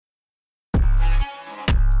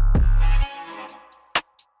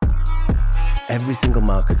every single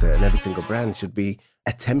marketer and every single brand should be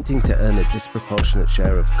attempting to earn a disproportionate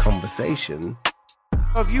share of conversation.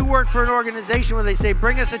 If you work for an organization where they say,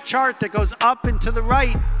 bring us a chart that goes up and to the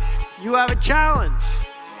right, you have a challenge.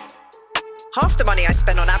 Half the money I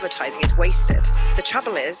spend on advertising is wasted. The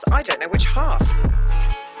trouble is, I don't know which half.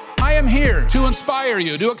 I am here to inspire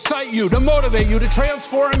you, to excite you, to motivate you, to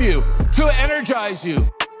transform you, to energize you.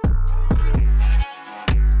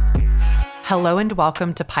 Hello and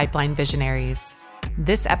welcome to Pipeline Visionaries.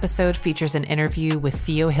 This episode features an interview with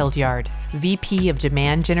Theo Hildyard, VP of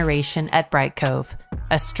Demand Generation at Brightcove,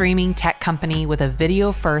 a streaming tech company with a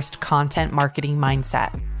video-first content marketing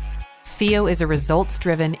mindset. Theo is a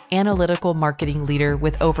results-driven, analytical marketing leader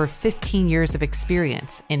with over 15 years of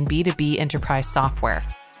experience in B2B enterprise software.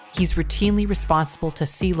 He's routinely responsible to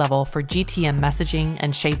C-level for GTM messaging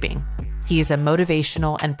and shaping. He is a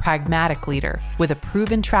motivational and pragmatic leader with a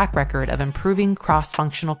proven track record of improving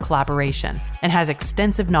cross-functional collaboration and has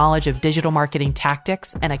extensive knowledge of digital marketing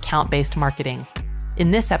tactics and account-based marketing.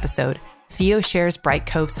 In this episode, Theo shares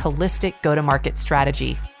Brightcove's holistic go-to-market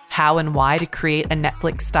strategy, how and why to create a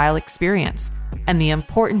Netflix-style experience, and the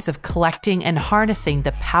importance of collecting and harnessing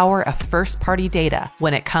the power of first-party data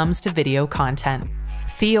when it comes to video content.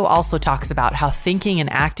 Theo also talks about how thinking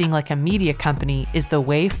and acting like a media company is the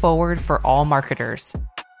way forward for all marketers.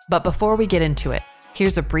 But before we get into it,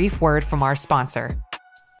 here's a brief word from our sponsor.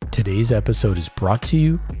 Today's episode is brought to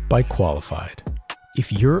you by Qualified.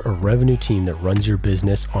 If you're a revenue team that runs your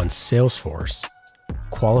business on Salesforce,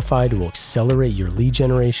 Qualified will accelerate your lead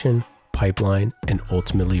generation, pipeline, and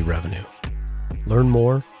ultimately revenue. Learn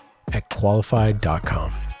more at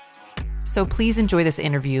qualified.com. So please enjoy this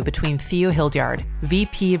interview between Theo Hildyard,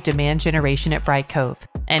 VP of Demand Generation at Brightcove,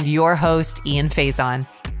 and your host, Ian Faison.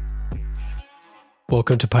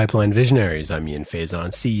 Welcome to Pipeline Visionaries. I'm Ian Faison,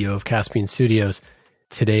 CEO of Caspian Studios.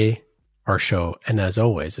 Today, our show, and as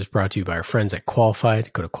always, is brought to you by our friends at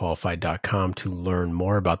Qualified. Go to qualified.com to learn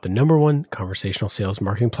more about the number one conversational sales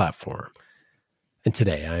marketing platform. And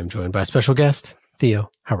today, I am joined by a special guest.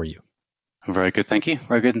 Theo, how are you? Very good, thank you.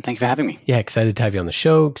 Very good, and thank you for having me. Yeah, excited to have you on the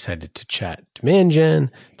show. Excited to chat Demand Gen,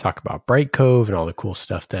 talk about Brightcove and all the cool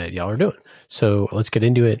stuff that y'all are doing. So let's get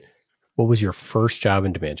into it. What was your first job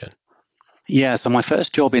in Demand Gen? Yeah, so my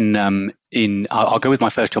first job I'll go with my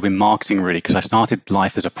first job in marketing, really, because I started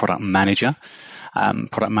life as a product manager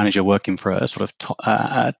working for a sort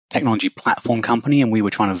of technology platform company, and we were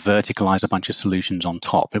trying to verticalize a bunch of solutions on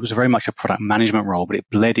top. It was very much a product management role, but it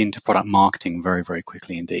bled into product marketing very, very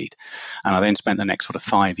quickly indeed. And I then spent the next sort of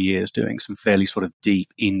 5 years doing some fairly sort of deep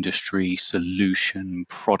industry solution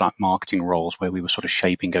product marketing roles where we were sort of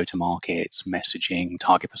shaping go-to-markets, messaging,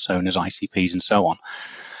 target personas, ICPs, and so on.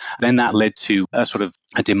 Then that led to a sort of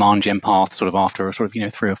a demand gen path sort of after a sort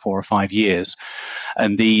of, 3 or 4 or 5 years.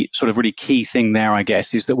 And the sort of really key thing there, I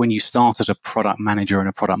guess, is that when you start as a product manager and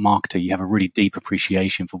a product marketer, you have a really deep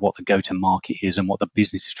appreciation for what the go-to-market is and what the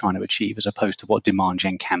business is trying to achieve, as opposed to what demand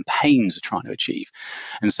gen campaigns are trying to achieve.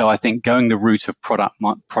 And so I think going the route of product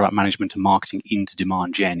management and marketing into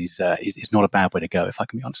demand gen is not a bad way to go, if I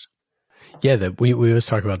can be honest. Yeah, that we always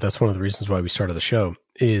talk about. That's one of the reasons why we started the show,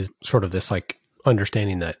 is sort of this like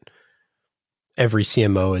understanding that every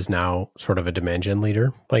CMO is now sort of a demand gen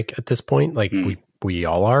leader. Like at this point, like we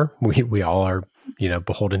all are, we all are,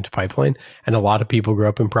 beholden to pipeline, and a lot of people grew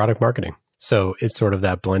up in product marketing. So it's sort of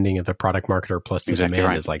that blending of the product marketer plus the exactly demand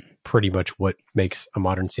right. is like pretty much what makes a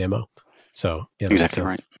modern CMO. So yeah, exactly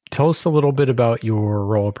right. Tell us a little bit about your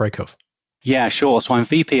role at Brightcove. Yeah, sure. So I'm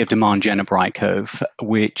VP of Demand Gen at Brightcove,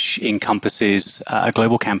 which encompasses a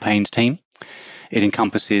global campaigns team. It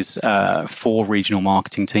encompasses 4 regional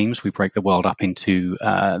marketing teams. We break the world up into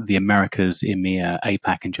the Americas, EMEA,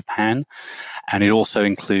 APAC, and Japan. And it also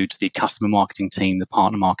includes the customer marketing team, the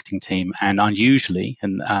partner marketing team, and unusually,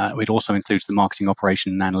 it also includes the marketing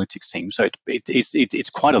operation and analytics team. So it's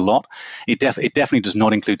quite a lot. It definitely does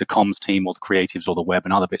not include the comms team or the creatives or the web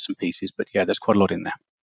and other bits and pieces. But yeah, there's quite a lot in there.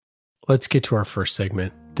 Let's get to our first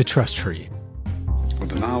segment, the trust tree. With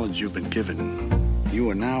the knowledge you've been given, you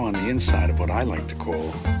are now on the inside of what I like to call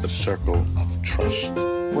the circle of trust.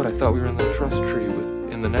 What, I thought we were in the trust tree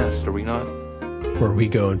in the nest, are we not? Where we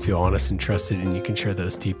go and feel honest and trusted, and you can share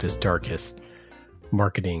those deepest, darkest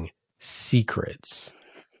marketing secrets.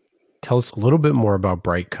 Tell us a little bit more about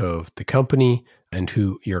Brightcove, the company, and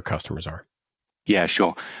who your customers are. Yeah,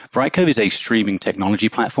 sure. Brightcove is a streaming technology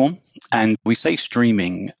platform. And we say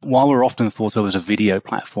streaming, while we're often thought of as a video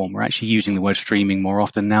platform, we're actually using the word streaming more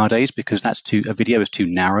often nowadays because a video is too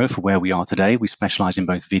narrow for where we are today. We specialize in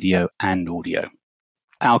both video and audio.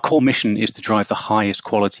 Our core mission is to drive the highest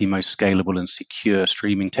quality, most scalable and secure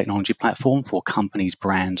streaming technology platform for companies,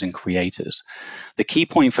 brands, and creators. The key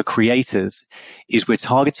point for creators is we're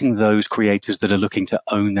targeting those creators that are looking to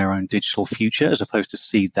own their own digital future as opposed to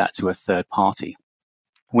cede that to a third party.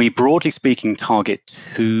 We, broadly speaking, target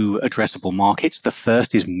two addressable markets. The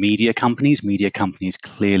first is media companies. Media companies,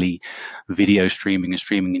 clearly, video streaming and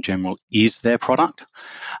streaming in general is their product.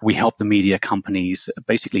 We help the media companies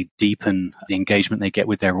basically deepen the engagement they get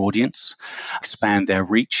with their audience, expand their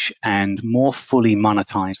reach, and more fully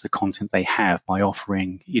monetize the content they have by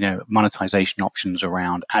offering, monetization options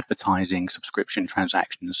around advertising, subscription,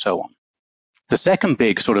 transaction, and so on. The second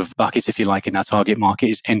big sort of bucket, if you like, in our target market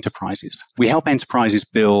is enterprises. We help enterprises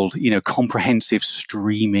build, comprehensive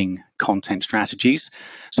streaming content strategies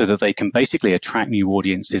so that they can basically attract new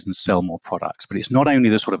audiences and sell more products. But it's not only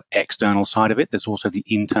the sort of external side of it, there's also the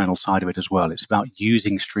internal side of it as well. It's about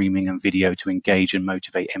using streaming and video to engage and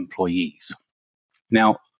motivate employees.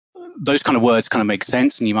 Now, those kind of words kind of make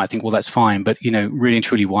sense, and you might think, well, that's fine. But, really and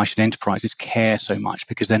truly, why should enterprises care so much?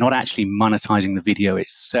 Because they're not actually monetizing the video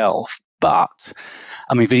itself. But,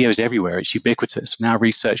 video is everywhere. It's ubiquitous. Now,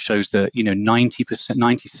 research shows that,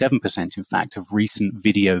 97%, in fact, of recent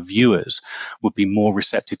video viewers would be more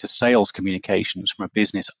receptive to sales communications from a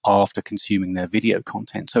business after consuming their video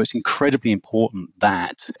content. So it's incredibly important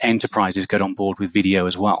that enterprises get on board with video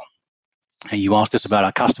as well. And you asked us about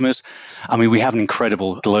our customers. We have an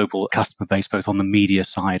incredible global customer base, both on the media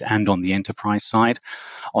side and on the enterprise side.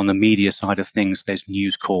 On the media side of things, there's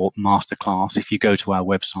News Corp, Masterclass. If you go to our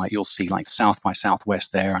website, you'll see like South by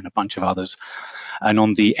Southwest there and a bunch of others. And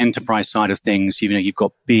on the enterprise side of things, you've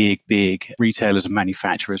got big retailers and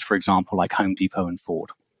manufacturers, for example, like Home Depot and Ford.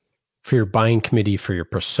 For your buying committee, for your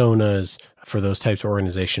personas, for those types of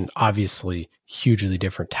organizations, obviously hugely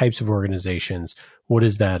different types of organizations. What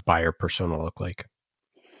does that buyer persona look like?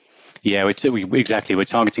 Yeah, exactly. We're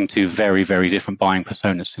targeting two very, very different buying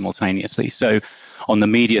personas simultaneously. So on the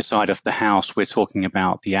media side of the house, we're talking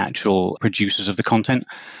about the actual producers of the content.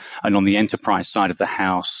 And on the enterprise side of the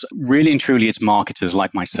house, really and truly, it's marketers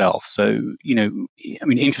like myself. So,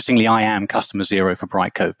 interestingly, I am customer zero for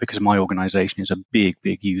Brightcove because my organization is a big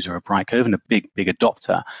user of Brightcove and a big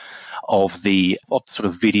adopter of the sort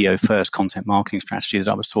of video first content marketing strategy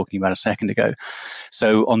that I was talking about a second ago.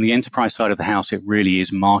 So on the enterprise side of the house, it really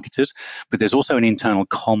is marketers, but there's also an internal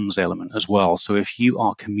comms element as well. So if you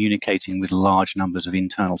are communicating with large numbers of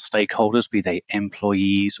internal stakeholders, be they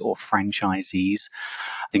employees or franchisees,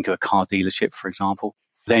 think of a car dealership, for example,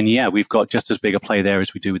 then we've got just as big a play there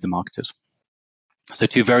as we do with the marketers. So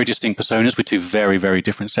two very distinct personas with two very, very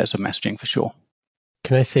different sets of messaging for sure.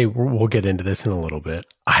 Can I say, we'll get into this in a little bit.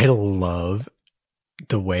 I love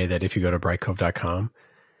the way that if you go to brightcove.com,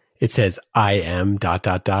 it says, I am ...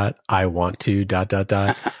 I want to ...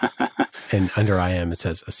 And under I am, it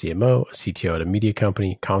says a CMO, a CTO at a media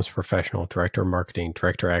company, comms professional, director of marketing,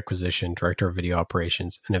 director of acquisition, director of video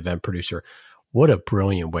operations, an event producer. What a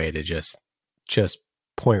brilliant way to just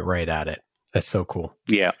point right at it. That's so cool.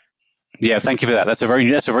 Yeah, thank you for that. That's a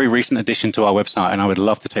very recent addition to our website, and I would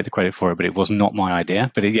love to take the credit for it, but it was not my idea.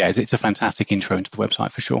 But it's a fantastic intro into the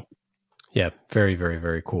website for sure. Yeah, very, very,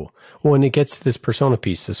 very cool. Well, and it gets to this persona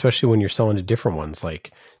piece, especially when you're selling to different ones.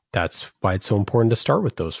 Like, that's why it's so important to start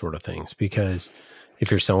with those sort of things, because if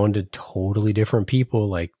you're selling to totally different people,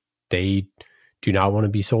 like, they do not want to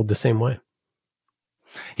be sold the same way.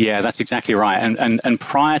 Yeah, that's exactly right. And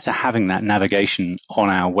prior to having that navigation on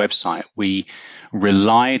our website, we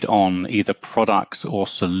relied on either products or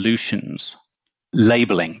solutions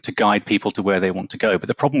labeling to guide people to where they want to go. But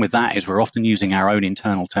the problem with that is we're often using our own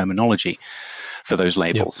internal terminology for those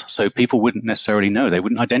labels. Yep. So people wouldn't necessarily know. They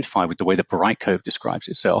wouldn't identify with the way that Brightcove describes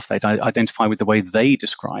itself. They'd identify with the way they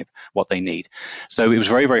describe what they need. So it was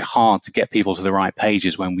very, very hard to get people to the right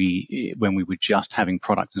pages when we were just having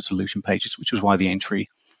product and solution pages, which was why the entry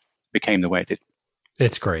became the way it did.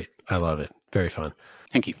 It's great. I love it. Very fun.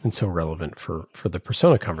 Thank you. And so relevant for the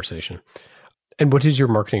persona conversation. And what is your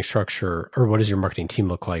marketing structure, or what does your marketing team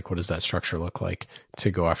look like? What does that structure look like to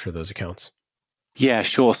go after those accounts? Yeah,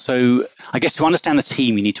 sure. So I guess to understand the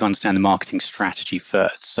team, you need to understand the marketing strategy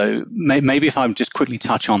first. So maybe if I just quickly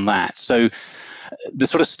touch on that. So the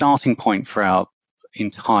sort of starting point for our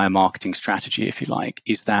entire marketing strategy, if you like,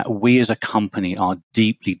 is that we as a company are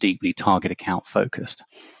deeply, deeply target account focused.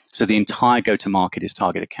 So the entire go-to-market is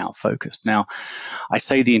target account focused. Now, I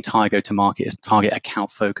say the entire go-to-market is target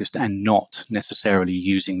account focused and not necessarily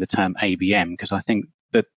using the term ABM, because I think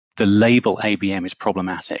that the label ABM is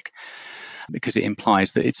problematic. because it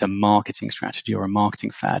implies that it's a marketing strategy or a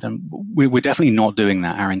marketing fad. And we're definitely not doing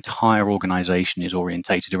that. Our entire organization is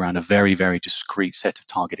orientated around a very, very discrete set of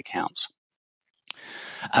target accounts.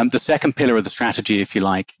 The second pillar of the strategy, if you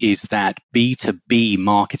like, is that B2B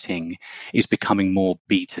marketing is becoming more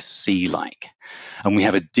B2C-like. And we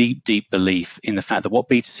have a deep, deep belief in the fact that what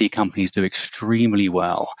B2C companies do extremely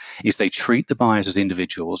well is they treat the buyers as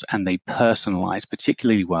individuals and they personalize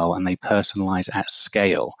particularly well, and they personalize at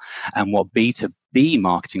scale. And what B2B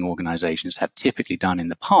marketing organizations have typically done in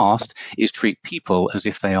the past is treat people as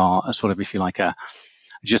if they are a sort of, if you like,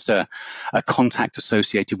 just a contact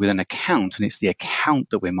associated with an account, and it's the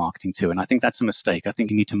account that we're marketing to. And I think that's a mistake. I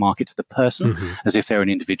think you need to market to the person as if they're an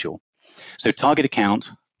individual. So target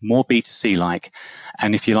account, more B2C-like.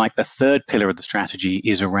 And if you like, the third pillar of the strategy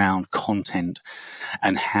is around content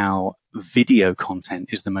and how video content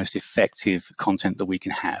is the most effective content that we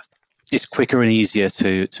can have. It's quicker and easier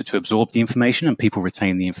to absorb the information, and people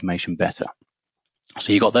retain the information better.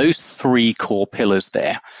 So you've got those three core pillars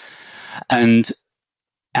there. And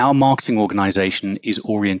our marketing organization is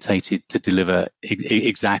orientated to deliver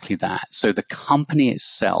exactly that. So the company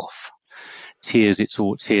itself tiers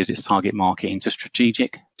its target market into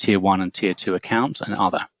strategic, tier 1 and tier 2 accounts, and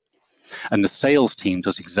other. And the sales team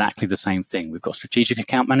does exactly the same thing. We've got strategic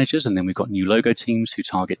account managers, and then we've got new logo teams who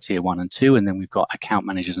target tier 1 and 2, and then we've got account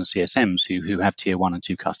managers and CSMs who have tier 1 and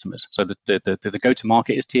 2 customers. So the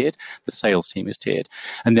go-to-market is tiered, the sales team is tiered.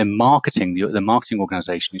 And then marketing, the marketing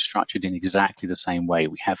organization is structured in exactly the same way.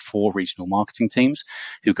 We have 4 regional marketing teams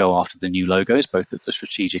who go after the new logos, both at the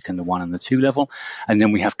strategic and the 1 and the 2 level. And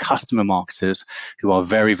then we have customer marketers who are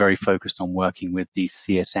very, very focused on working with these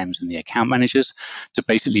CSMs and the account managers to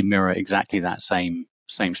basically mirror exactly that same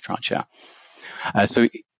structure. So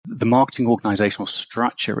the marketing organizational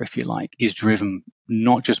structure, if you like, is driven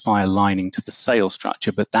not just by aligning to the sales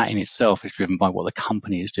structure, but that in itself is driven by what the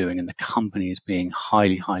company is doing, and the company is being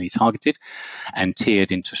highly, highly targeted and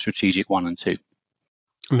tiered into strategic 1 and 2.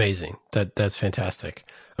 Amazing. That's fantastic.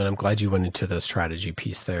 And I'm glad you went into the strategy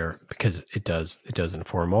piece there, because it does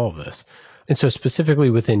inform all of this. And so specifically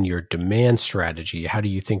within your demand strategy, how do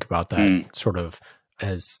you think about that sort of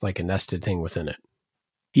as like a nested thing within it?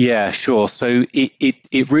 Yeah, sure. So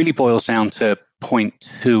it really boils down to point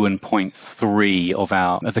 2 and point 3 of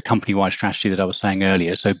the company-wide strategy that I was saying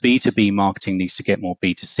earlier. So B2B marketing needs to get more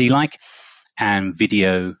B2C-like, and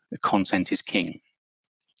video content is king.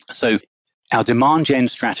 So our demand gen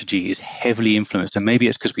strategy is heavily influenced, and maybe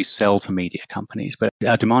it's because we sell to media companies, but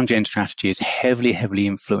our demand gen strategy is heavily, heavily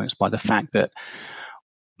influenced by the fact that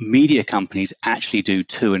media companies actually do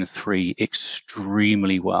 2 and 3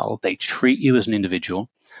 extremely well. They treat you as an individual,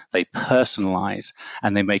 they personalize,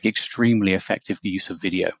 and they make extremely effective use of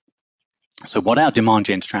video. So what our demand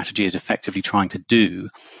gen strategy is effectively trying to do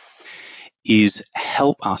is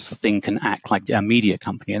help us think and act like a media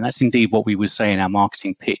company. And that's indeed what we would say in our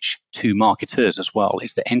marketing pitch to marketers as well,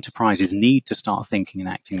 is that enterprises need to start thinking and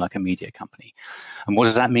acting like a media company. And what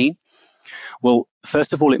does that mean? Well,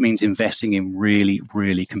 first of all, it means investing in really,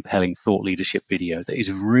 really compelling thought leadership video that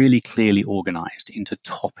is really clearly organized into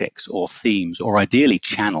topics or themes, or ideally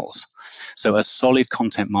channels. So a solid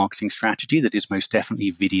content marketing strategy that is most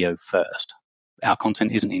definitely video first. Our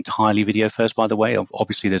content isn't entirely video first, by the way.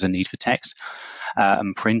 Obviously, there's a need for text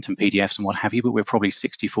and print and PDFs and what have you, but we're probably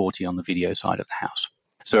 60-40 on the video side of the house.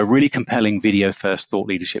 So a really compelling video-first thought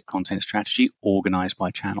leadership content strategy organized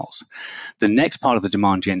by channels. The next part of the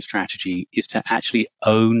demand gen strategy is to actually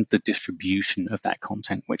own the distribution of that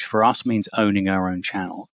content, which for us means owning our own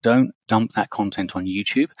channel. Don't dump that content on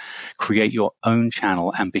YouTube. Create your own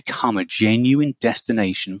channel and become a genuine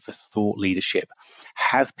destination for thought leadership.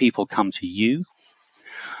 Have people come to you,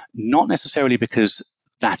 not necessarily because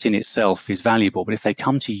that in itself is valuable, but if they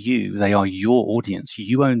come to you, they are your audience.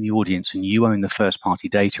 You own the audience and you own the first party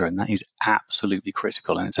data, and that is absolutely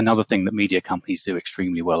critical. And it's another thing that media companies do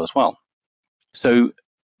extremely well as well. So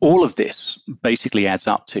all of this basically adds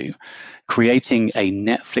up to creating a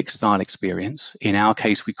Netflix style experience. In our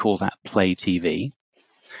case, we call that Play TV.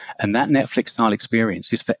 And that Netflix style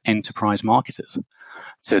experience is for enterprise marketers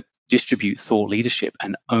to distribute thought leadership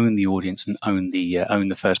and own the audience and own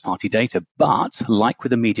the first party data. But like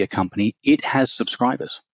with a media company, it has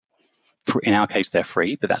subscribers. in our case, they're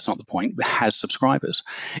free, but that's not the point. It has subscribers.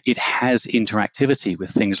 It has interactivity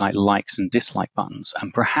with things like likes and dislike buttons.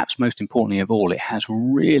 And perhaps most importantly of all, it has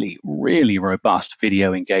really, really robust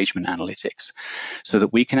video engagement analytics so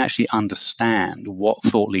that we can actually understand what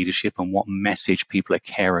thought leadership and what message people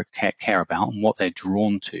care about and what they're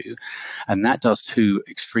drawn to. And that does two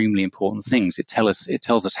extremely important things. It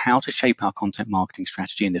tells us how to shape our content marketing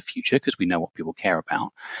strategy in the future because we know what people care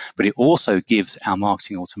about. But it also gives our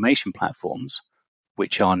marketing automation platforms,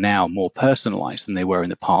 which are now more personalized than they were in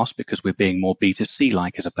the past because we're being more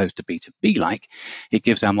B2C-like as opposed to B2B-like, it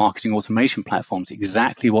gives our marketing automation platforms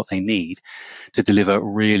exactly what they need to deliver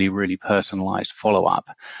really, really personalized follow-up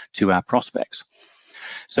to our prospects.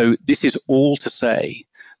 So this is all to say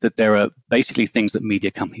that there are basically things that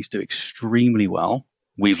media companies do extremely well.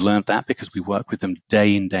 We've learned that because we work with them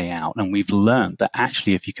day in, day out. And we've learned that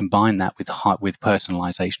actually, if you combine that with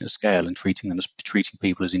personalization at scale and treating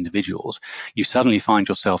people as individuals, you suddenly find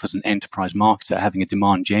yourself as an enterprise marketer having a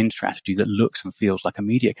demand gen strategy that looks and feels like a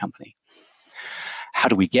media company. How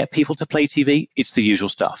do we get people to play TV? It's the usual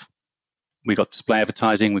stuff. We've got display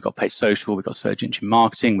advertising, we've got paid social, we've got search engine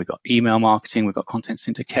marketing, we've got email marketing, we've got content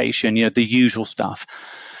syndication, the usual stuff.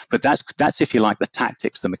 But that's, if you like, the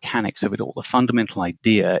tactics, the mechanics of it all. The fundamental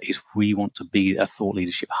idea is we want to be a thought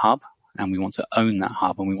leadership hub, and we want to own that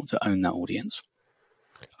hub, and we want to own that audience.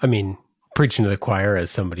 I mean, preaching to the choir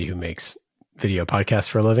as somebody who makes video podcasts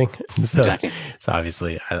for a living. Exactly. So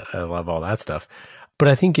obviously, I love all that stuff. But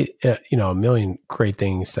I think, a million great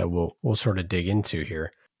things that we'll sort of dig into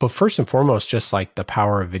here. But first and foremost, just like the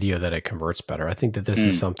power of video that it converts better. I think that this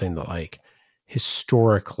is something that, like,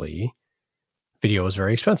 historically, video was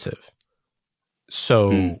very expensive.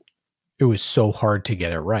 So it was so hard to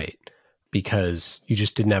get it right because you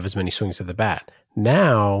just didn't have as many swings at the bat.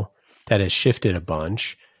 Now that has shifted a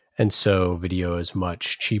bunch. And so video is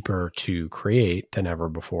much cheaper to create than ever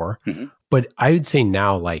before. Mm-hmm. But I would say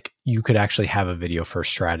now, like, you could actually have a video first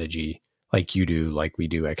strategy like you do, like we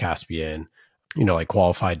do at Caspian, like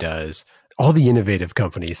Qualify does, all the innovative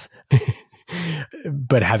companies.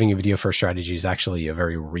 But having a video first strategy is actually a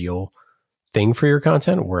very real thing for your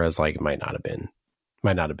content, whereas like it might not have been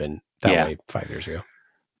that way 5 years ago.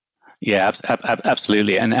 Yeah,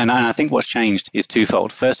 absolutely. And I think what's changed is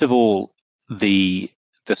twofold. First of all, the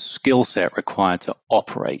skill set required to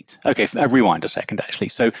operate. Okay, rewind a second, actually.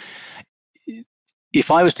 So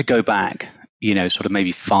if I was to go back, sort of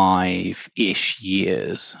maybe 5-ish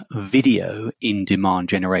years, video in demand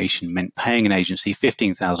generation meant paying an agency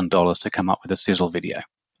 $15,000 to come up with a sizzle video.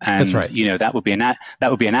 And, that's right. That would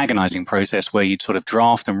be an agonizing process where you'd sort of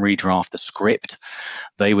draft and redraft the script.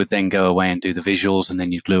 They would then go away and do the visuals, and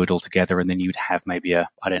then you'd glue it all together, and then you'd have maybe a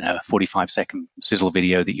 45-second sizzle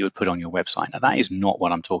video that you would put on your website. Now, that is not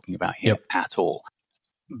what I'm talking about here at all.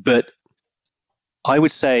 But I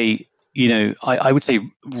would say, I would say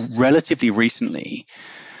relatively recently,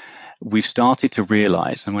 we've started to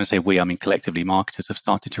realize, and when I say we, I mean collectively marketers have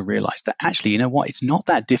started to realize that actually, it's not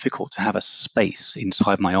that difficult to have a space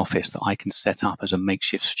inside my office that I can set up as a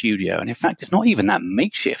makeshift studio. And in fact, it's not even that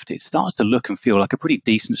makeshift. It starts to look and feel like a pretty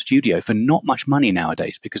decent studio for not much money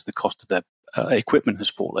nowadays because the cost of the equipment has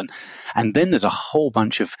fallen. And then there's a whole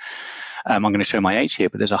bunch of I'm going to show my age here,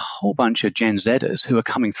 but there's a whole bunch of Gen Zers who are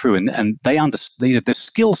coming through, and they understand the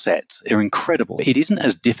skill sets are incredible. It isn't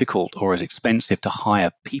as difficult or as expensive to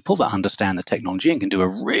hire people that understand the technology and can do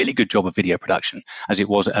a really good job of video production as it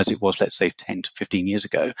was, let's say, 10 to 15 years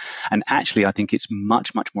ago. And actually, I think it's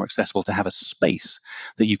much, much more accessible to have a space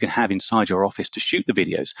that you can have inside your office to shoot the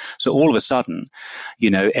videos. So all of a sudden,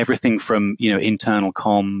 everything from, internal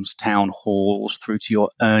comms, town halls, through to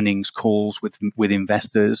your earnings calls with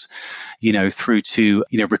investors, through to,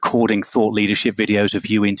 recording thought leadership videos of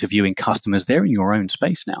you interviewing customers, they're in your own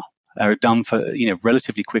space now. Are done for,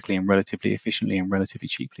 relatively quickly and relatively efficiently and relatively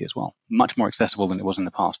cheaply as well. Much more accessible than it was in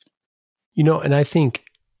the past. And I think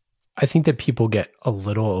that people get a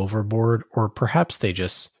little overboard, or perhaps they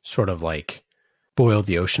just sort of like boil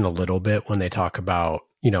the ocean a little bit when they talk about,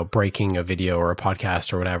 breaking a video or a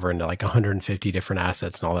podcast or whatever into like 150 different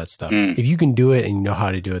assets and all that stuff. If you can do it and you know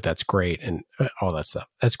how to do it, that's great. And all that stuff,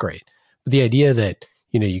 that's great. But the idea that,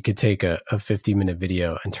 you could take a 50-minute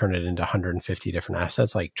video and turn it into 150 different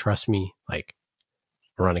assets, like, trust me, like,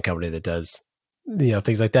 I run a company that does,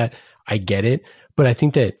 things like that. I get it. But I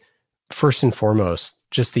think that first and foremost,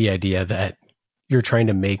 just the idea that you're trying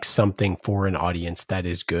to make something for an audience that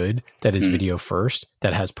is good, that is video first,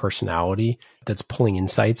 that has personality, that's pulling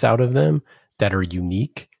insights out of them, that are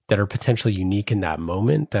unique, that are potentially unique in that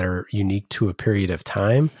moment, that are unique to a period of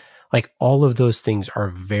time. Like, all of those things are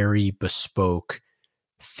very bespoke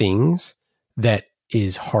things that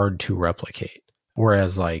is hard to replicate.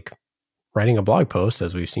 Whereas like writing a blog post,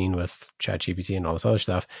 as we've seen with ChatGPT and all this other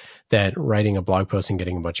stuff, that writing a blog post and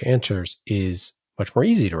getting a bunch of answers is much more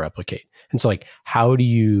easy to replicate. And so like, how do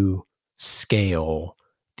you scale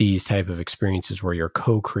these type of experiences where you're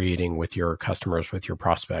co-creating with your customers, with your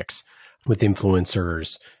prospects, with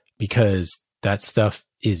influencers, because that stuff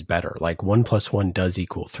is better. Like 1 + 1 does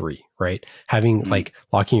equal 3, right? Having like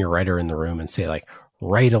locking your writer in the room and say like,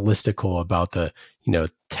 write a listicle about the,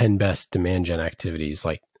 10 best demand gen activities.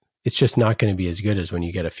 Like it's just not going to be as good as when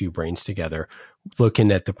you get a few brains together,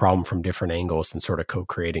 looking at the problem from different angles and sort of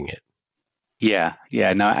co-creating it. Yeah,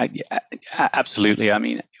 no, absolutely. I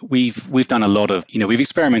mean, we've done a lot of, we've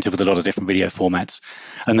experimented with a lot of different video formats,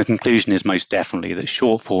 and the conclusion is most definitely that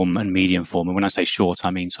short form and medium form, and when I say short,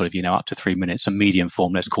 I mean sort of, up to 3 minutes, and medium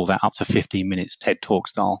form, let's call that up to 15 minutes, TED Talk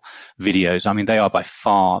style videos. I mean, they are by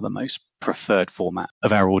far the most preferred format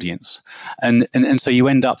of our audience. And so you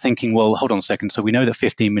end up thinking, well, hold on a second. So we know that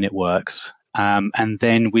 15-minute works, and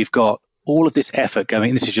then we've got all of this effort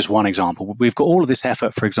going, this is just one example, we've got all of this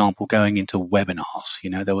effort, for example, going into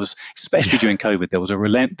webinars. There was, especially during COVID, there was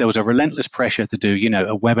a relentless pressure to do,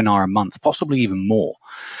 a webinar a month, possibly even more.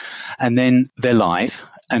 And then they're live.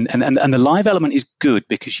 And the live element is good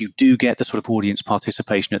because you do get the sort of audience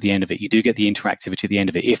participation at the end of it. You do get the interactivity at the end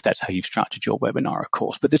of it, if that's how you've structured your webinar, of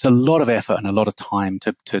course. But there's a lot of effort and a lot of time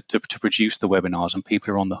to produce the webinars, and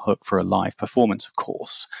people are on the hook for a live performance, of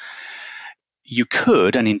course. You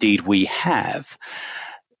could, and indeed we have,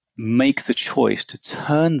 make the choice to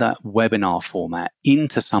turn that webinar format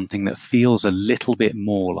into something that feels a little bit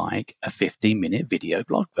more like a 15-minute video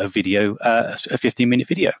blog, a 15-minute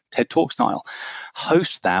video, TED Talk style.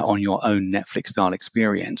 Host that on your own Netflix style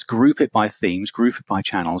experience, group it by themes, group it by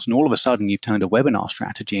channels, and all of a sudden you've turned a webinar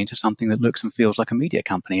strategy into something that looks and feels like a media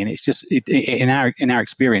company. And it's just, in our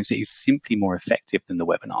experience, it is simply more effective than the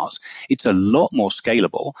webinars. It's a lot more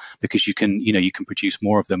scalable because you can produce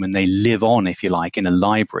more of them, and they live on, if you like, in a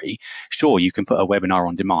library. Sure, you can put a webinar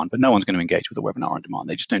on demand, but no one's going to engage with a webinar on demand.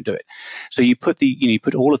 They just don't do it. So you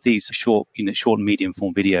put all of these short and medium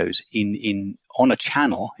form videos in on a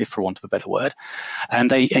channel, if for want of a better word,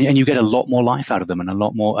 and you get a lot more life out of them and a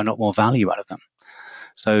lot more value out of them.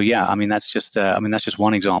 So yeah, I mean that's just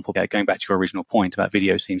one example. Going back to your original point about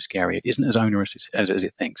video seems scary, it isn't as onerous as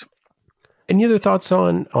it thinks. Any other thoughts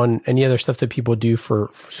on any other stuff that people do for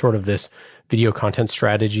sort of this video content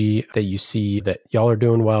strategy that you see that y'all are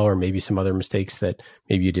doing well, or maybe some other mistakes that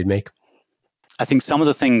maybe you did make? I think some of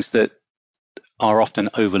the things that are often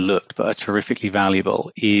overlooked but are terrifically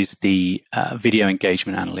valuable is the video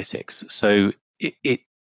engagement analytics. So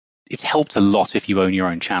it's helped a lot if you own your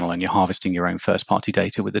own channel and you're harvesting your own first-party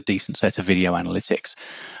data with a decent set of video analytics.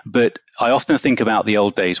 But I often think about the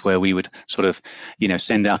old days where we would sort of,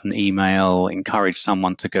 send out an email, encourage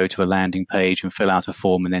someone to go to a landing page and fill out a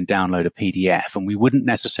form and then download a PDF. And we wouldn't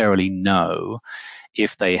necessarily know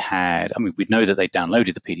if they had, we'd know that they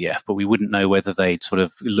downloaded the PDF, but we wouldn't know whether they'd sort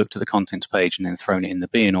of looked at the contents page and then thrown it in the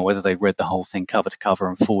bin, or whether they read the whole thing cover to cover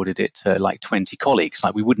and forwarded it to like 20 colleagues.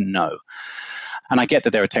 Like, we wouldn't know. And I get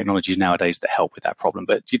that there are technologies nowadays that help with that problem,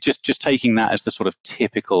 but you're just taking that as the sort of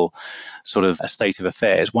typical sort of a state of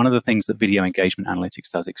affairs. One of the things that video engagement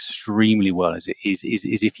analytics does extremely well is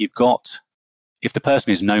if the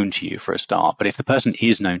person is known to you for a start, but if the person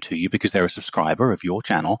is known to you because they're a subscriber of your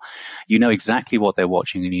channel, you know exactly what they're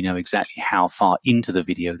watching, and you know exactly how far into the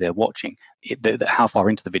video they're watching, how far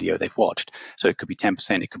into the video they've watched. So it could be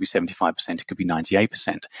 10%, it could be 75%, it could be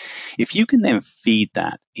 98%. If you can then feed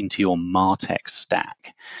that into your MarTech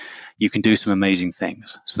stack, you can do some amazing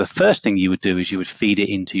things. So the first thing you would do is you would feed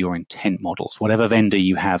it into your intent models, whatever vendor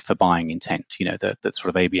you have for buying intent, the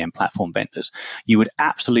sort of ABM platform vendors. You would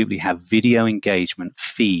absolutely have video engagement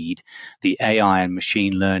feed the AI and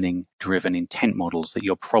machine learning driven intent models that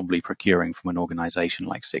you're probably procuring from an organization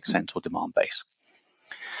like 6 Sense or Demandbase.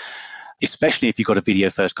 Especially if you've got a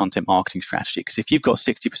video-first content marketing strategy. Because if you've got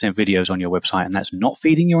 60% videos on your website and that's not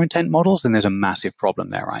feeding your intent models, then there's a massive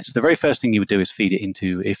problem there, right? So the very first thing you would do is feed it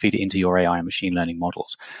into your AI and machine learning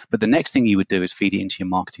models. But the next thing you would do is feed it into your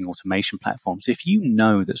marketing automation platforms. If you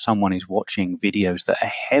know that someone is watching videos that are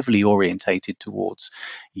heavily orientated towards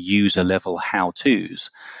user-level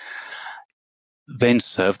how-tos, then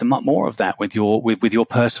serve them up more of that with your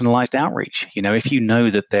personalized outreach. If you know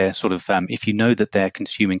that they're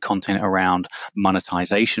consuming content around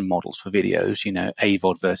monetization models for videos,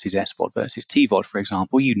 AVOD versus SVOD versus TVOD, for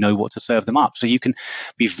example, you know what to serve them up. So you can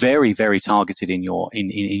be very, very targeted in your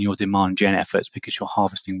demand gen efforts because you're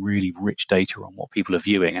harvesting really rich data on what people are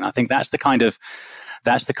viewing. And I think that's the kind of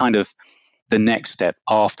the next step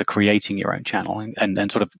after creating your own channel and then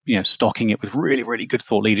sort of, stocking it with really, really good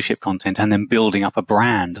thought leadership content and then building up a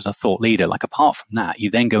brand as a thought leader. Like apart from that,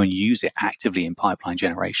 you then go and use it actively in pipeline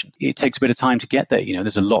generation. It takes a bit of time to get there.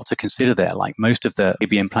 There's a lot to consider there. Like most of the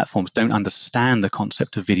ABM platforms don't understand the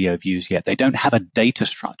concept of video views yet. They don't have a data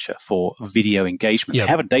structure for video engagement. Yep.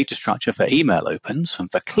 They have a data structure for email opens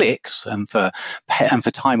and for clicks and for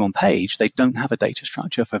time on page. They don't have a data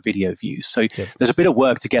structure for video views. So there's a bit of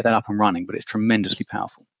work to get that up and running, but it's tremendously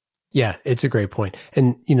powerful. Yeah, it's a great point.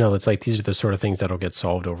 And it's like these are the sort of things that'll get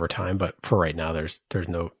solved over time, but for right now there's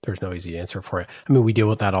no easy answer for it. I mean, we deal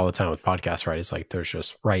with that all the time with podcasts, right? It's like there's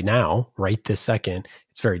just right now, right this second,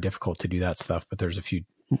 it's very difficult to do that stuff, but there's a few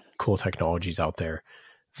cool technologies out there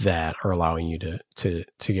that are allowing you to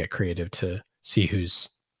get creative, to see who's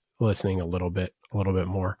listening a little bit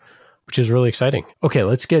more, which is really exciting. Okay,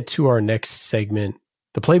 let's get to our next segment,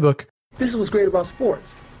 the playbook. This is what's great about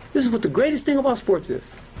sports. This is what the greatest thing about sports is.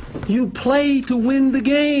 You play to win the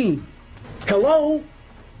game. Hello?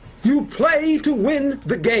 You play to win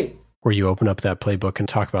the game. Where you open up that playbook and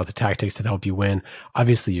talk about the tactics that help you win.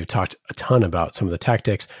 Obviously, you've talked a ton about some of the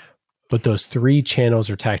tactics, but those 3 channels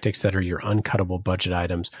or tactics that are your uncuttable budget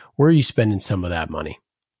items, where are you spending some of that money?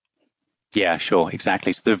 Yeah, sure,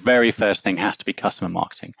 exactly. So the very first thing has to be customer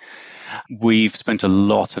marketing. We've spent a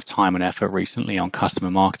lot of time and effort recently on customer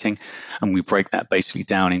marketing, and we break that basically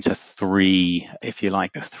down into 3, if you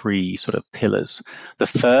like, 3 sort of pillars. The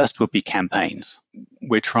first would be campaigns.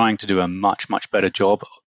 We're trying to do a much, much better job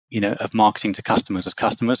of marketing to customers as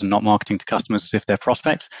customers and not marketing to customers as if they're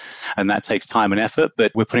prospects. And that takes time and effort,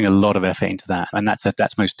 but we're putting a lot of effort into that. And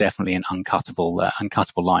that's most definitely an uncuttable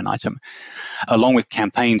line item. Along with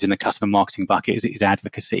campaigns in the customer marketing bucket is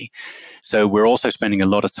advocacy. So we're also spending a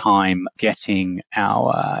lot of time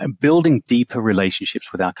building deeper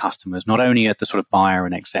relationships with our customers, not only at the sort of buyer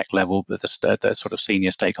and exec level, but the sort of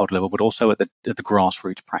senior stakeholder level, but also at the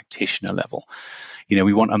grassroots practitioner level.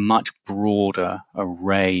 We want a much broader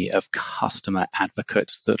array of customer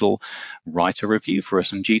advocates that'll write a review for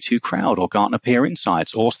us on G2 Crowd or Gartner Peer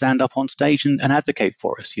Insights or stand up on stage and advocate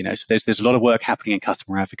for us. So there's a lot of work happening in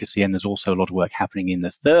customer advocacy, and there's also a lot of work happening in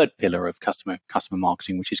the third pillar of customer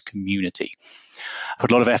marketing, which is community. Put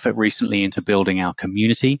a lot of effort recently into building our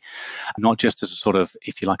community, not just as a sort of,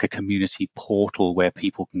 if you like, a community portal where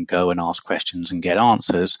people can go and ask questions and get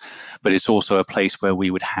answers, but it's also a place where we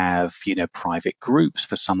would have, private groups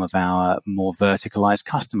for some of our more verticalized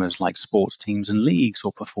customers like sports teams and leagues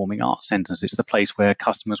or performing arts centers. It's the place where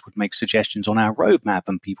customers would make suggestions on our roadmap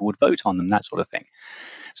and people would vote on them, that sort of thing.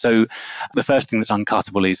 So the first thing that's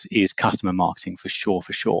uncuttable is customer marketing for sure.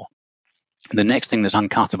 The next thing that's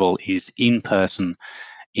uncuttable is in-person,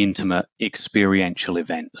 intimate, experiential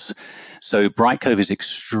events. So Brightcove is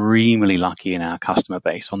extremely lucky in our customer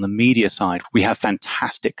base. On the media side, we have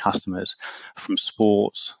fantastic customers from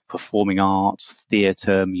sports, performing arts,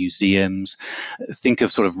 theatre, museums. Think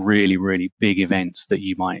of sort of really, really big events that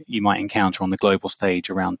you might encounter on the global stage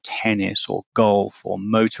around tennis or golf or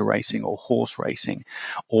motor racing or horse racing,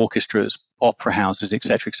 orchestras, opera houses, et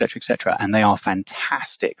cetera. And they are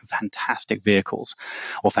fantastic vehicles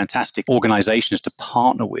or fantastic organizations to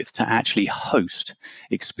partner with to actually host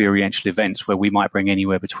experiential events where we might bring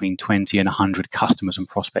anywhere between 20 and 100 customers and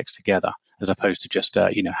prospects together, as opposed to just,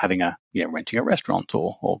 renting a restaurant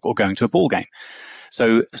or going to a ball game.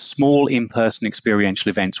 So small in-person experiential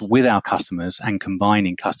events with our customers and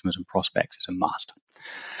combining customers and prospects is a must.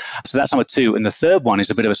 So that's number 2. And the third one is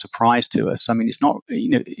a bit of a surprise to us. I mean, it's not,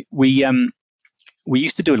 we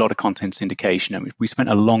used to do a lot of content syndication, and we spent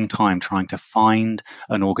a long time trying to find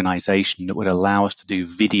an organization that would allow us to do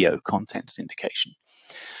video content syndication.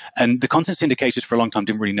 And the content syndicators for a long time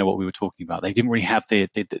didn't really know what we were talking about. They didn't really have they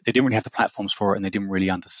didn't really have the platforms for it, and they didn't really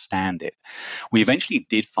understand it. We eventually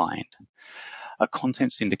did find a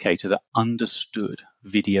content syndicator that understood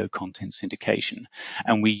video content syndication.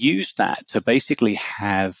 And we used that to basically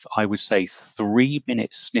have, I would say,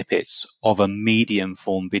 3-minute snippets of a medium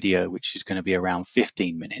form video, which is going to be around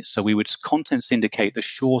 15 minutes. So we would content syndicate the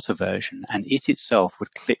shorter version, and it itself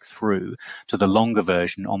would click through to the longer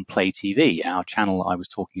version on Play TV, our channel I was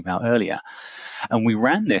talking about earlier. And we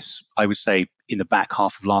ran this, I would say, in the back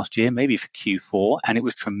half of last year, maybe for Q4, and it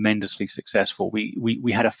was tremendously successful.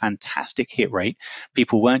 We had a fantastic hit rate.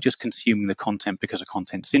 People weren't just consuming the content because a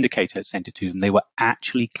content syndicator had sent it to them. They were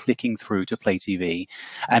actually clicking through to Play TV,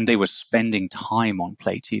 and they were spending time on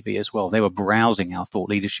Play TV as well. They were browsing our thought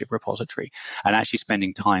leadership repository and actually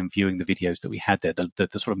spending time viewing the videos that we had there, the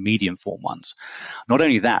sort of medium form ones. Not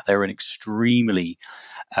only that, they were an extremely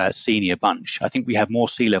senior bunch. I think we have more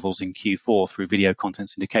C-levels in Q4 through video content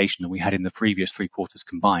syndication than we had in the previous 3 quarters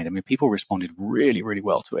combined. I mean, people responded really, really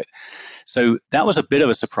well to it. So that was a bit of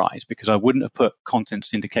a surprise because I wouldn't have put content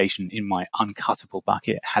syndication in my uncuttable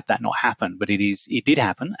bucket had that not happened. But it did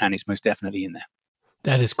happen, and it's most definitely in there.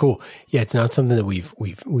 That is cool. Yeah, it's not something that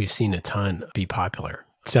we've seen a ton be popular.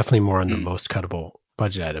 It's definitely more on the most cuttable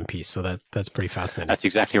budget item piece. So that's pretty fascinating. That's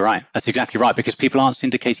exactly right. Because people aren't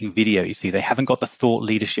syndicating video, you see. They haven't got the thought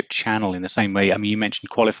leadership channel in the same way. I mean, you mentioned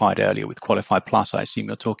Qualified earlier with Qualified Plus, I assume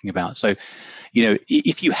you're talking about. So,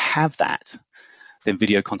 if you have that, then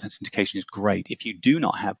video content syndication is great. If you do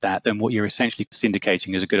not have that, then what you're essentially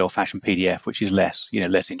syndicating is a good old-fashioned PDF, which is less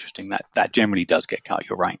interesting. That generally does get cut.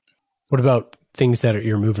 You're right. What about things that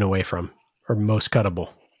you're moving away from or most cuttable?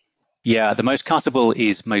 Yeah, the most cuttable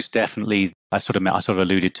is most definitely, I sort of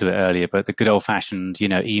alluded to it earlier, but the good old fashioned,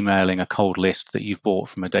 emailing a cold list that you've bought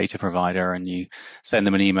from a data provider and you send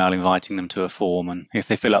them an email inviting them to a form. And if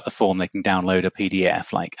they fill out the form, they can download a PDF.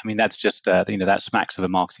 That's just, that smacks of a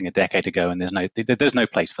marketing a decade ago, and there's no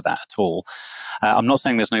place for that at all. I'm not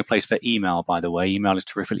saying there's no place for email, by the way. Email is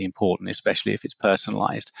terrifically important, especially if it's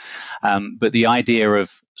personalized. But the idea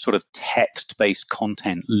of sort of text-based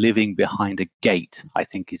content living behind a gate, I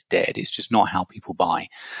think, is dead. It's just not how people buy.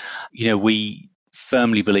 We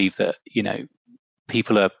firmly believe that,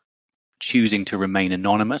 people are choosing to remain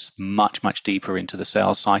anonymous much, much deeper into the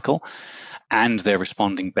sales cycle, and they're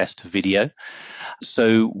responding best to video.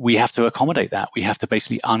 So we have to accommodate that. We have to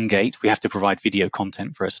basically ungate. We have to provide video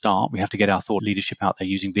content for a start. We have to get our thought leadership out there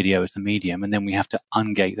using video as the medium, and then we have to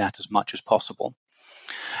ungate that as much as possible.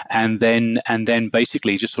 And then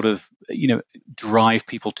basically just sort of, drive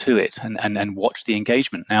people to it and watch the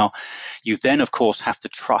engagement. Now, you then, of course, have to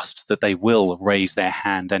trust that they will raise their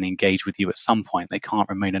hand and engage with you at some point. They can't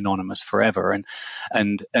remain anonymous forever.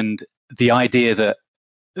 And the idea that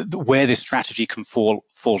where this strategy can fall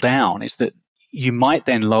down is that you might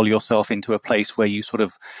then lull yourself into a place where you sort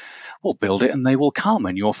of build it and they will come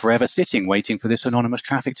and you're forever sitting waiting for this anonymous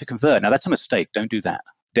traffic to convert. Now, that's a mistake. Don't do that.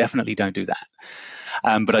 Definitely don't do that.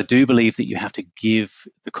 But I do believe that you have to give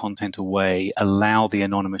the content away, allow the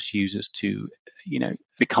anonymous users to,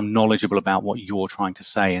 become knowledgeable about what you're trying to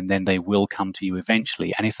say, and then they will come to you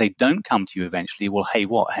eventually. And if they don't come to you eventually, well, hey,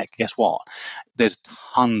 guess what? There's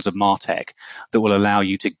tons of MarTech that will allow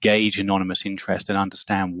you to gauge anonymous interest and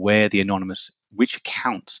understand which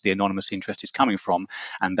accounts the anonymous interest is coming from,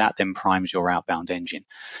 and that then primes your outbound engine.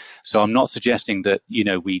 So I'm not suggesting that,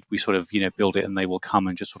 we sort of, build it and they will come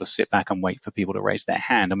and just sort of sit back and wait for people to raise their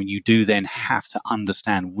hand. I mean, you do then have to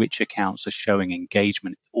understand which accounts are showing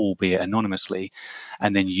engagement, albeit anonymously,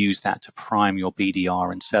 and then use that to prime your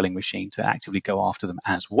BDR and selling machine to actively go after them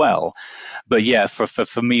as well. But yeah,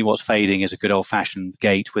 for me, what's fading is a good old-fashioned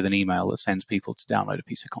gate with an email that sends people to download a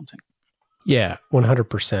piece of content. Yeah,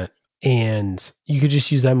 100%. And you could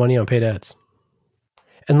just use that money on paid ads.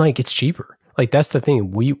 And it's cheaper. That's the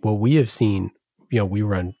thing. What we have seen, we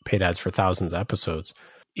run paid ads for thousands of episodes.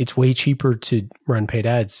 It's way cheaper to run paid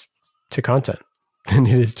ads to content than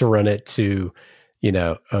it is to run it to,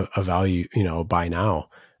 a value, a buy now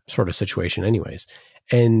sort of situation anyways.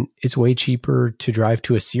 And it's way cheaper to drive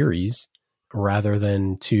to a series rather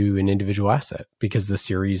than to an individual asset, because the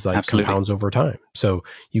series compounds over time. So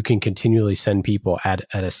you can continually send people at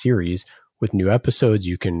a series with new episodes.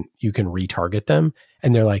 You can retarget them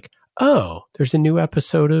and they're like, oh, there's a new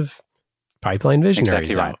episode of Pipeline Visionaries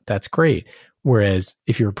exactly right. out. That's great. Whereas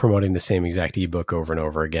if you're promoting the same exact ebook over and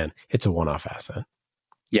over again, it's a one-off asset.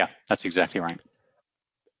 Yeah, that's exactly right.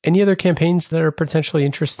 Any other campaigns that are potentially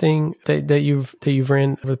interesting that you've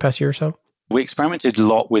ran over the past year or so? We experimented a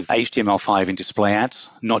lot with HTML5 in display ads,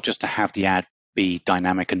 not just to have the ad be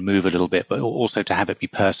dynamic and move a little bit, but also to have it be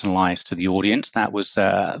personalized to the audience. That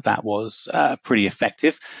was pretty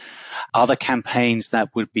effective. Other campaigns that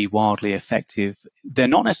would be wildly effective, they're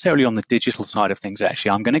not necessarily on the digital side of things,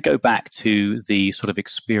 actually. I'm going to go back to the sort of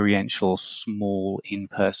experiential, small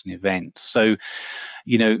in-person events. So,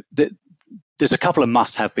 there's a couple of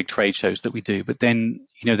must-have big trade shows that we do, but then,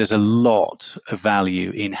 there's a lot of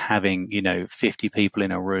value in having, 50 people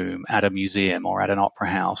in a room at a museum or at an opera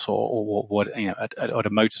house or what, at a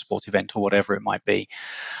motorsport event or whatever it might be.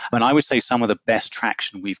 And I would say some of the best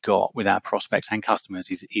traction we've got with our prospects and customers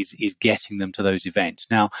is getting them to those events.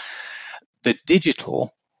 Now, the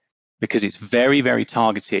digital, because it's very, very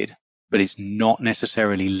targeted, but it's not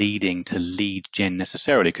necessarily leading to lead gen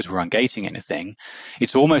necessarily because we're ungating anything.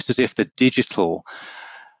 It's almost as if the digital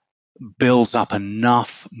builds up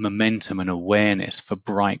enough momentum and awareness for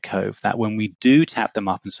Bright Cove that when we do tap them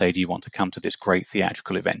up and say, do you want to come to this great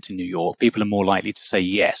theatrical event in New York, people are more likely to say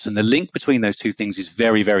yes. And the link between those two things is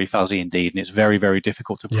very, very fuzzy indeed, and it's very, very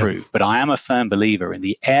difficult to prove. But I am a firm believer in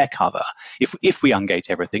the air cover. If we ungate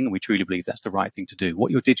everything, and we truly believe that's the right thing to do,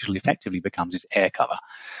 what your digital effectively becomes is air cover.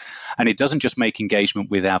 And it doesn't just make engagement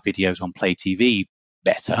with our videos on Play TV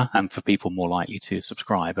better and for people more likely to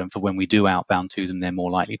subscribe, and for when we do outbound to them, they're more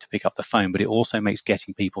likely to pick up the phone, but it also makes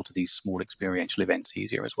getting people to these small experiential events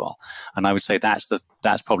easier as well. And I would say that's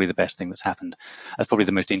probably the best thing that's happened. That's probably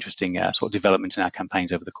the most interesting sort of development in our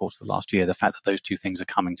campaigns over the course of the last year, the fact that those two things are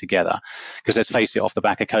coming together. Because let's face it, off the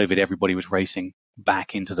back of COVID, everybody was racing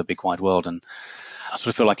back into the big wide world, and I sort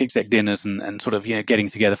of feel like exec dinners and sort of, getting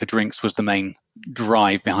together for drinks was the main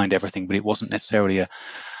drive behind everything, but it wasn't necessarily a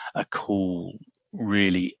cool,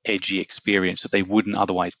 really edgy experience that they wouldn't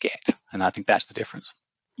otherwise get. And I think that's the difference.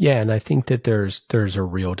 Yeah, and I think that there's a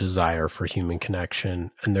real desire for human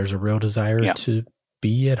connection, and there's a real desire to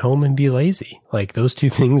be at home and be lazy. Like those two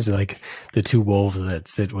things, like the two wolves that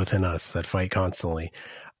sit within us that fight constantly.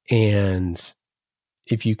 And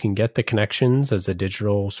if you can get the connections as a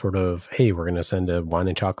digital sort of, hey, we're going to send a wine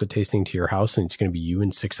and chocolate tasting to your house, and it's going to be you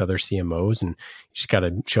and 6 other CMOs, and you just got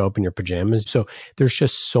to show up in your pajamas. So there's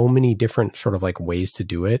just so many different sort of like ways to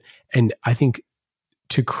do it. And I think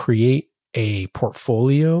to create a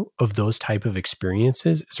portfolio of those type of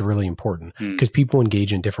experiences is really important because people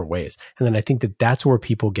engage in different ways. And then I think that that's where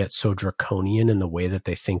people get so draconian in the way that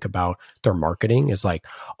they think about their marketing is like,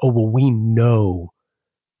 oh, well, we know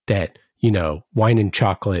that, wine and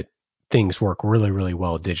chocolate things work really, really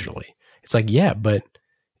well digitally. It's like, yeah, but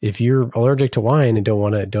if you're allergic to wine and don't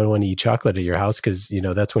want to eat chocolate at your house because,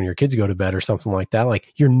 that's when your kids go to bed or something like that,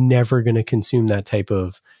 like you're never going to consume that type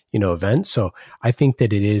of, event. So I think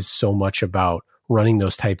that it is so much about running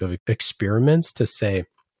those type of experiments to say,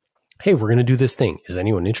 hey, we're going to do this thing. Is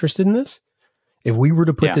anyone interested in this? If we were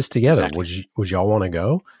to put this together, would y'all want to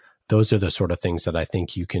go? Those are the sort of things that I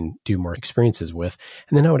think you can do more experiences with.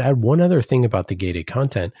 And then I would add one other thing about the gated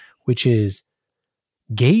content, which is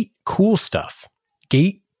gate cool stuff,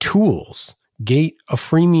 gate tools, gate a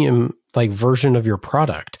freemium like version of your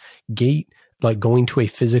product, gate like going to a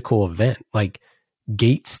physical event, like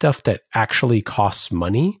gate stuff that actually costs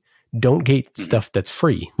money. Don't gate stuff that's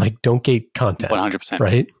free. Like don't gate content. 100%.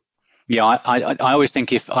 Right? Yeah, I always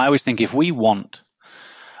think if we want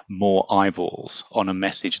more eyeballs on a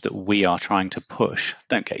message that we are trying to push,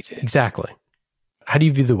 don't gate it. Exactly. How do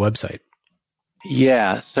you view the website?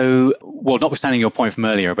 Yeah. So, notwithstanding your point from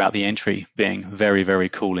earlier about the entry being very, very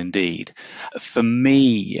cool indeed, for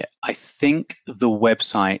me, I think the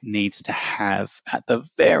website needs to have at the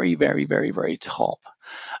very, very, very, very top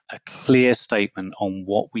a clear statement on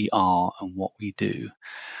what we are and what we do.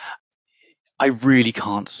 I really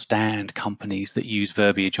can't stand companies that use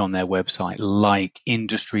verbiage on their website like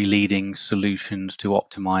industry-leading solutions to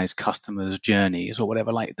optimize customers' journeys or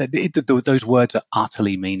whatever. Like those words are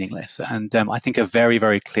utterly meaningless. And I think a very,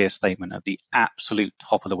 very clear statement at the absolute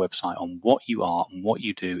top of the website on what you are and what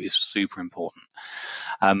you do is super important.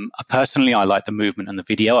 Personally, I like the movement and the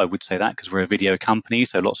video. I would say that because we're a video company,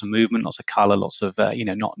 so lots of movement, lots of color, lots of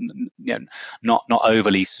not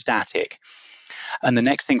overly static. And the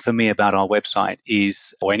next thing for me about our website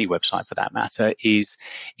is, or any website for that matter, is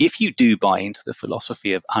if you do buy into the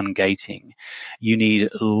philosophy of ungating, you need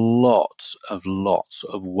lots of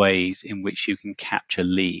ways in which you can capture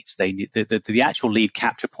leads. They need the actual lead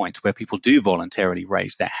capture points where people do voluntarily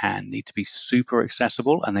raise their hand need to be super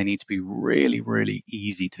accessible, and they need to be really, really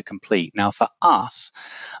easy to complete. Now, for us,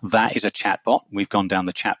 that is a chatbot. We've gone down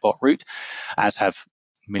the chatbot route, as have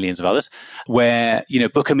millions of others, where,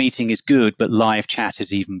 book a meeting is good, but live chat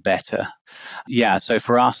is even better. Yeah, so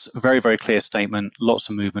for us, very, very clear statement, lots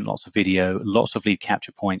of movement, lots of video, lots of lead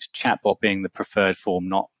capture points, chatbot being the preferred form,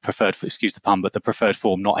 excuse the pun, but the preferred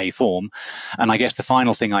form, not a form. And I guess the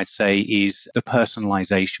final thing I'd say is the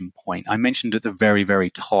personalization point. I mentioned at the very,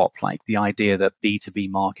 very top, like the idea that B2B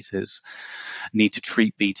marketers need to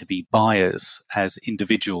treat B2B buyers as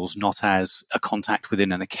individuals, not as a contact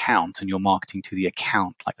within an account, and you're marketing to the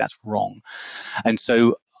account. Like that's wrong. And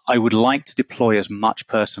so I would like to deploy as much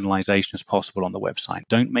personalization as possible on the website.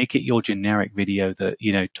 Don't make it your generic video that,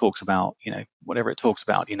 talks about, whatever it talks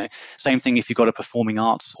about, same thing if you've got a performing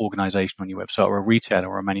arts organization on your website or a retailer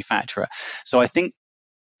or a manufacturer. So I think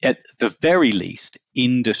at the very least,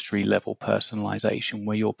 industry level personalization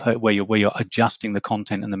where you're adjusting the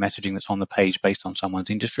content and the messaging that's on the page based on someone's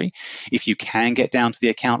industry. If you can get down to the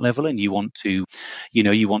account level and you want to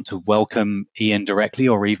welcome Ian directly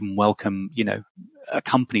or even welcome, a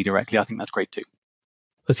company directly, I think that's great too.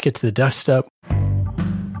 Let's get to the dust up.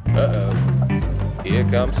 Uh-oh. Here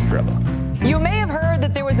comes trouble. You may have heard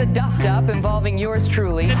that there was a dust-up involving yours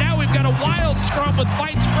truly. And now we've got a wild scrum with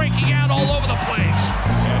fights breaking out all over the place.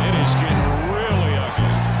 And it is getting really ugly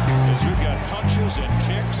as we've got punches and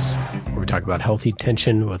kicks. Where we talk about healthy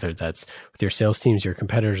tension, whether that's with your sales teams, your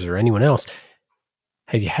competitors, or anyone else.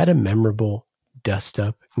 Have you had a memorable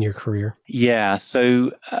dust-up in your career? Yeah,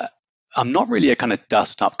 so I'm not really a kind of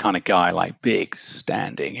dust-up kind of guy, like big,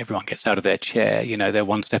 standing. Everyone gets out of their chair. You know, they're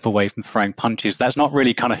one step away from throwing punches. That's not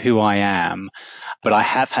really kind of who I am. But I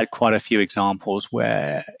have had quite a few examples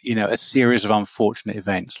where, you know, a series of unfortunate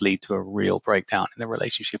events lead to a real breakdown in the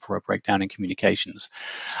relationship or a breakdown in communications.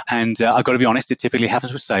 And I've got to be honest, it typically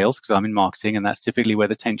happens with sales because I'm in marketing, and that's typically where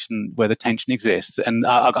the tension exists. And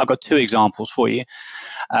I've got two examples for you.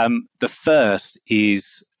 The first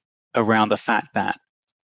is around the fact that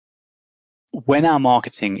when our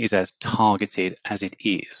marketing is as targeted as it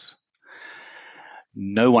is,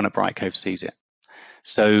 no one at Brightcove sees it.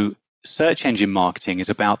 So search engine marketing is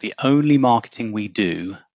about the only marketing we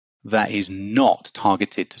do that is not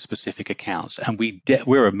targeted to specific accounts. And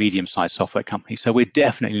we're a medium-sized software company, so we're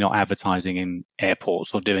definitely not advertising in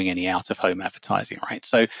airports or doing any out-of-home advertising, right?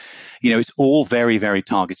 So, you know, it's all very, very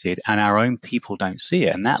targeted, and our own people don't see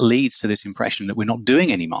it. And that leads to this impression that we're not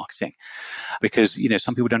doing any marketing because, you know,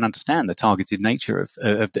 some people don't understand the targeted nature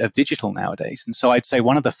of digital nowadays. And so I'd say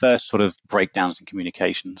one of the first sort of breakdowns in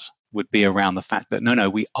communications would be around the fact that, no,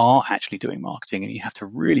 we are actually doing marketing, and you have to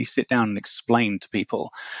really sit down and explain to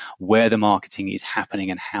people where the marketing is happening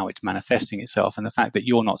and how it's manifesting itself. And the fact that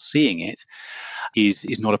you're not seeing it is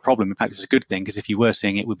not a problem. In fact, it's a good thing, because if you were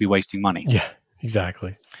seeing it, we'd be wasting money. Yeah,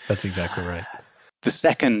 exactly. That's exactly right. The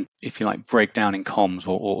second, if you like, breakdown in comms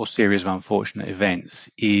or series of unfortunate events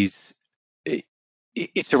is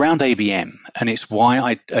it's around ABM, and it's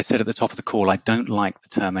why I said at the top of the call, I don't like the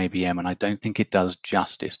term ABM, and I don't think it does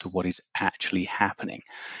justice to what is actually happening.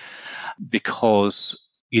 Because,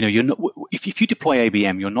 you know, you're not, if you deploy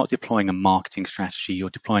ABM, you're not deploying a marketing strategy, you're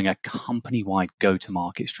deploying a company-wide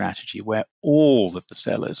go-to-market strategy where all of the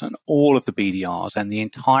sellers and all of the BDRs and the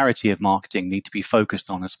entirety of marketing need to be focused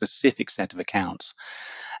on a specific set of accounts.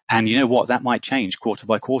 And you know what? That might change quarter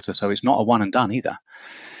by quarter, so it's not a one and done either.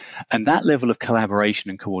 And that level of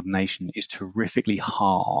collaboration and coordination is terrifically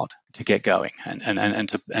hard to get going and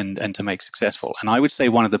to make successful. And I would say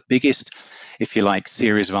one of the biggest, if you like,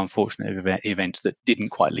 series of unfortunate events that didn't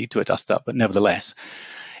quite lead to a dust up, but nevertheless,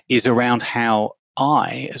 is around how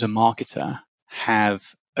I, as a marketer, have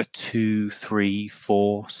a 2, 3,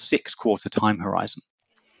 4, 6 quarter time horizon,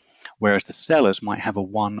 whereas the sellers might have a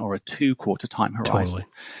 1 or a 2 quarter time horizon. Totally.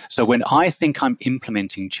 So when I think I'm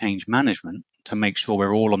implementing change management to make sure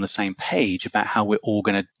we're all on the same page about how we're all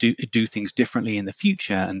going to do things differently in the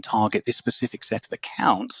future and target this specific set of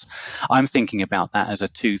accounts, I'm thinking about that as a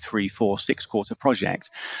 2, 3, 4, 6 quarter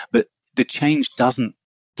project. But the change doesn't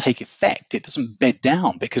take effect. It doesn't bed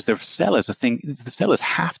down because the sellers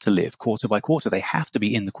have to live quarter by quarter. They have to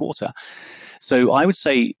be in the quarter. So I would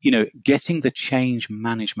say, you know, getting the change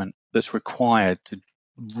management that's required to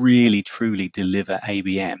really, truly deliver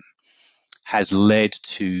ABM has led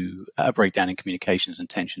to a breakdown in communications and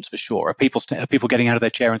tensions for sure. Are people getting out of their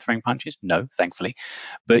chair and throwing punches? No, thankfully.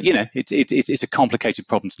 But, you know, it's a complicated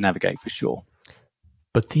problem to navigate for sure.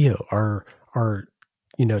 But Theo, our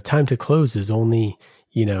you know, time to close is only,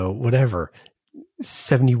 you know, whatever,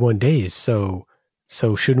 71 days. So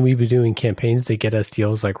shouldn't we be doing campaigns that get us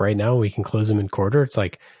deals like right now? We can close them in quarter. It's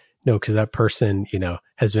like, no, because that person, you know,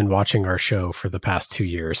 has been watching our show for the past 2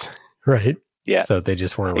 years, right? Yeah. So they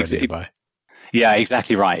just weren't ready to buy. Yeah,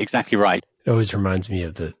 exactly right. Exactly right. It always reminds me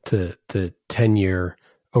of the 10-year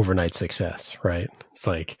overnight success, right? It's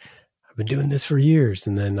like, I've been doing this for years,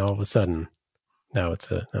 and then all of a sudden, now it's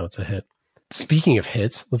a hit. Speaking of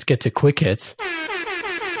hits, let's get to quick hits.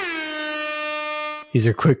 These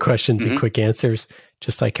are quick questions and quick answers,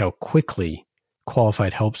 just like how quickly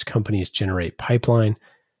Qualified helps companies generate pipeline.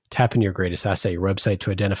 Tap in your greatest asset, your website,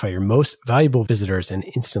 to identify your most valuable visitors and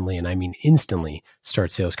instantly, and I mean instantly,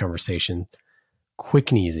 start sales conversation.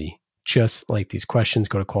 Quick and easy, just like these questions.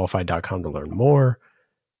 Go to qualified.com to learn more.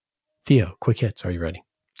 Theo, quick hits. Are you ready?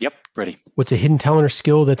 Yep, ready. What's a hidden talent or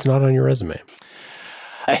skill that's not on your resume?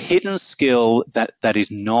 A hidden skill that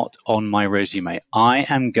is not on my resume. I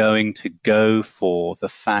am going to go for the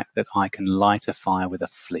fact that I can light a fire with a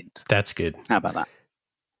flint. That's good. How about that?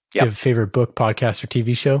 Do you have a favorite book, podcast, or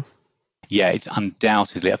TV show? Yeah, it's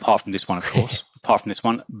undoubtedly, apart from this one, of course, apart from this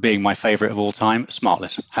one being my favorite of all time,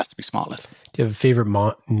 Smartless. Has to be Smartless. Do you have a favorite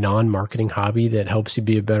non-marketing hobby that helps you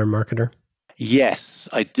be a better marketer? Yes,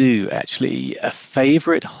 I do actually. A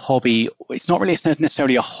favorite hobby, it's not really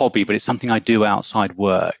necessarily a hobby, but it's something I do outside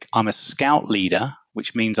work. I'm a scout leader,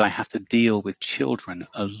 which means I have to deal with children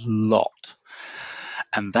a lot.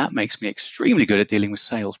 And that makes me extremely good at dealing with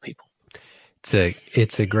salespeople.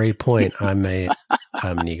 It's a great point. I'm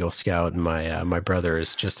an Eagle Scout, and my brother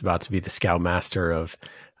is just about to be the scoutmaster of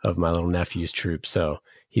my little nephew's troop. So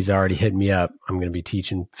he's already hit me up. I'm going to be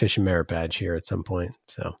teaching Fish and Merit Badge here at some point.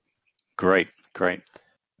 So great.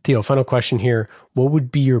 Theo, final question here. What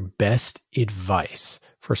would be your best advice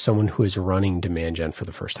for someone who is running demand gen for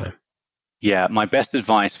the first time? Yeah, my best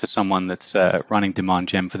advice for someone that's running demand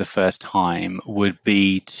gen for the first time would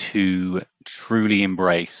be to truly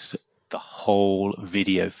embrace the whole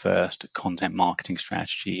video first content marketing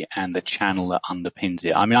strategy and the channel that underpins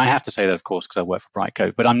it. I mean, I have to say that, of course, because I work for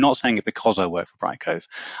Brightcove, but I'm not saying it because I work for Brightcove.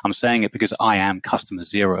 I'm saying it because I am customer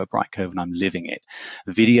zero at Brightcove and I'm living it.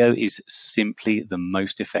 Video is simply the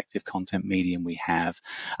most effective content medium we have.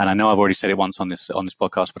 And I know I've already said it once on this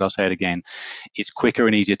podcast, but I'll say it again. It's quicker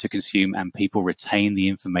and easier to consume and people retain the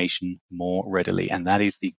information more readily. And that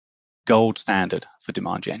is the gold standard for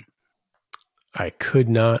demand gen. I could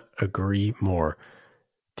not agree more.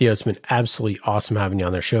 Theo, it's been absolutely awesome having you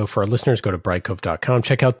on their show. For our listeners, go to brightcove.com.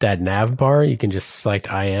 Check out that nav bar. You can just select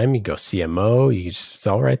IM. You go CMO. It's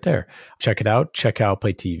all right there. Check it out. Check out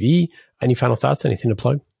Play TV. Any final thoughts? Anything to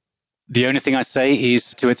plug? The only thing I say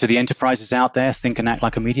is to the enterprises out there, think and act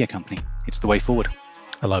like a media company. It's the way forward.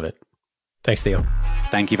 I love it. Thanks, Theo.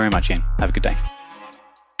 Thank you very much, Ian. Have a good day.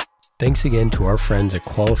 Thanks again to our friends at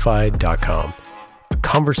Qualified.com. A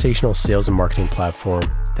conversational sales and marketing platform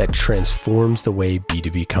that transforms the way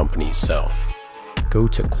B2B companies sell. Go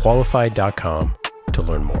to Qualified.com to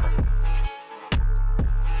learn more.